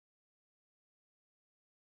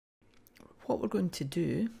what we're going to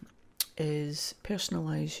do is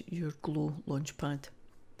personalise your Glow Launchpad.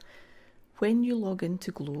 When you log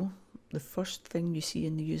into Glow, the first thing you see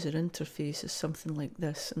in the user interface is something like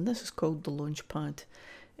this, and this is called the Launchpad,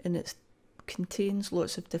 and it contains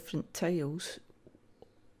lots of different tiles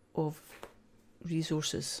of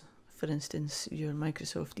resources. For instance, your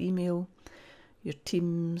Microsoft email, your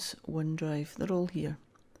Teams, OneDrive, they're all here.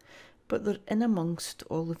 But they're in amongst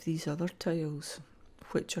all of these other tiles,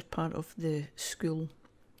 which are part of the school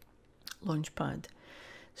Launchpad.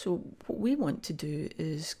 So what we want to do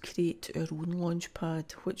is create our own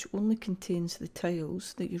Launchpad, which only contains the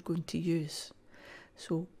tiles that you're going to use.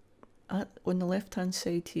 So on the left hand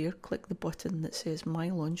side here, click the button that says My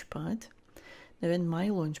Launchpad. Now in My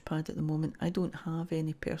Launchpad at the moment, I don't have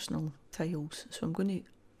any personal tiles, so I'm going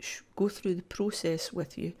to go through the process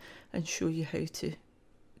with you and show you how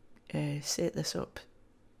to set this up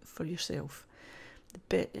for yourself.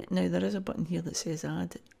 Now there is a button here that says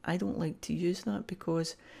Add. I don't like to use that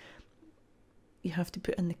because you have to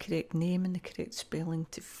put in the correct name and the correct spelling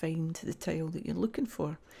to find the tile that you're looking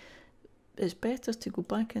for. It's better to go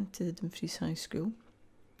back into the Dumfries High School,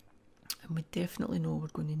 and we definitely know we're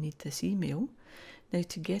going to need this email. Now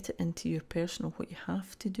to get it into your personal, what you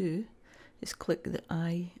have to do is click the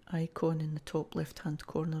eye icon in the top left hand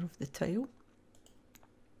corner of the tile,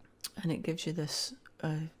 and it gives you this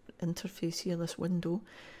interface here, this window,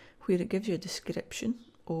 where it gives you a description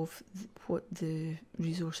of what the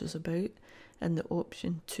resource is about and the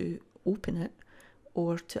option to open it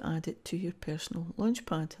or to add it to your personal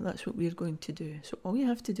Launchpad. That's what we're going to do. So all you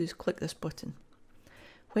have to do is click this button.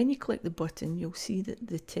 When you click the button, you'll see that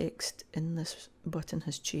the text in this button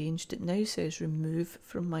has changed. It now says Remove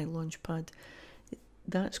from My Launchpad.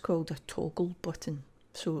 That's called a toggle button.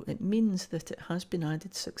 So it means that it has been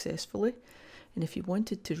added successfully. And if you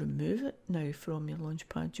wanted to remove it now from your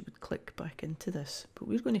Launchpad, you would click back into this. But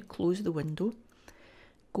we're going to close the window,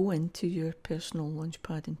 go into your personal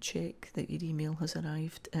Launchpad and check that your email has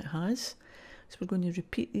arrived. It has. So we're going to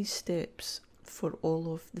repeat these steps for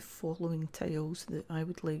all of the following tiles that I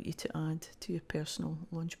would like you to add to your personal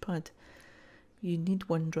Launchpad. You need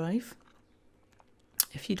OneDrive.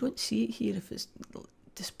 If you don't see it here, if it's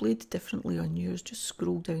displayed differently on yours, just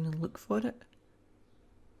scroll down and look for it.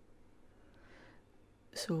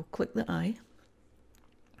 So click the eye,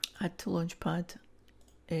 add to Launchpad,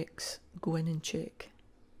 X, go in and check.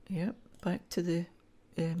 Yep, back to the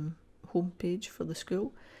home page for the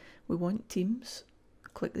school. We want Teams,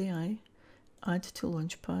 click the eye, add to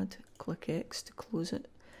Launchpad, click X to close it,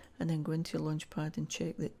 and then go into your Launchpad and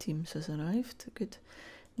check that Teams has arrived. Good.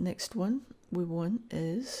 Next one we want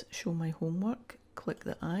is Show My Homework, click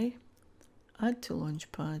the eye, add to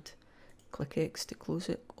Launchpad, click X to close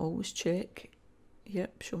it, always check.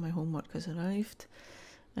 Yep, Show My Homework has arrived.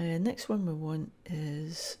 Next one we want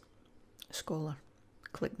is Scholar.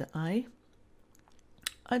 Click the eye,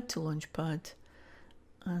 add to Launchpad,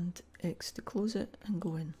 and X to close it and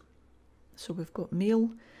go in. So we've got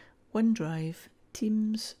Mail, OneDrive,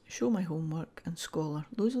 Teams, Show My Homework and Scholar.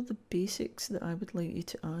 Those are the basics that I would like you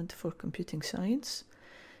to add for computing science.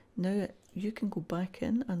 Now you can go back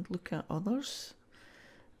in and look at others,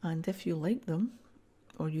 and if you like them,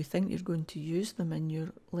 or you think you're going to use them in your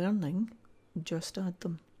learning, just add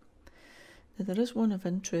them. Now there is one of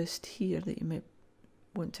interest here that you might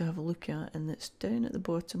want to have a look at, and it's down at the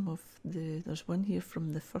bottom of there's one here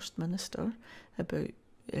from the First Minister about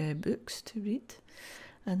books to read,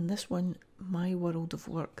 and this one, My World of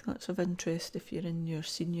Work, that's of interest if you're in your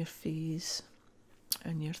senior phase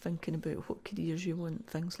and you're thinking about what careers you want,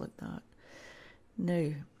 things like that. Now,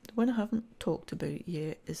 the one I haven't talked about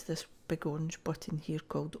yet is this big orange button here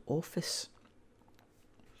called Office.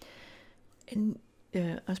 And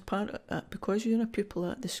as part of, because you're a pupil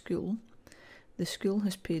at the school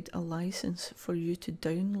has paid a license for you to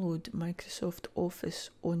download Microsoft Office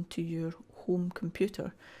onto your home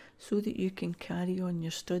computer so that you can carry on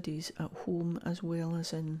your studies at home as well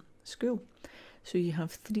as in school. So you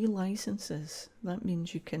have 3 licenses. That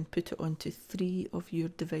means you can put it onto 3 of your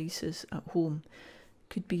devices at home.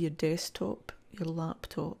 Could be your desktop, your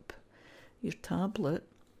laptop, your tablet,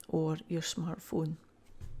 or your smartphone.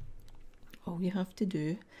 All you have to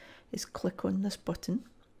do is click on this button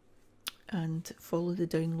and follow the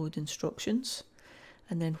download instructions,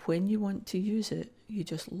 and then when you want to use it, you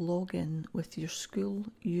just log in with your school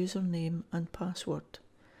username and password.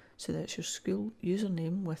 So that's your school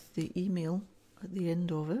username with the email at the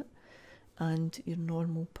end of it and your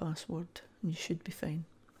normal password, and you should be fine.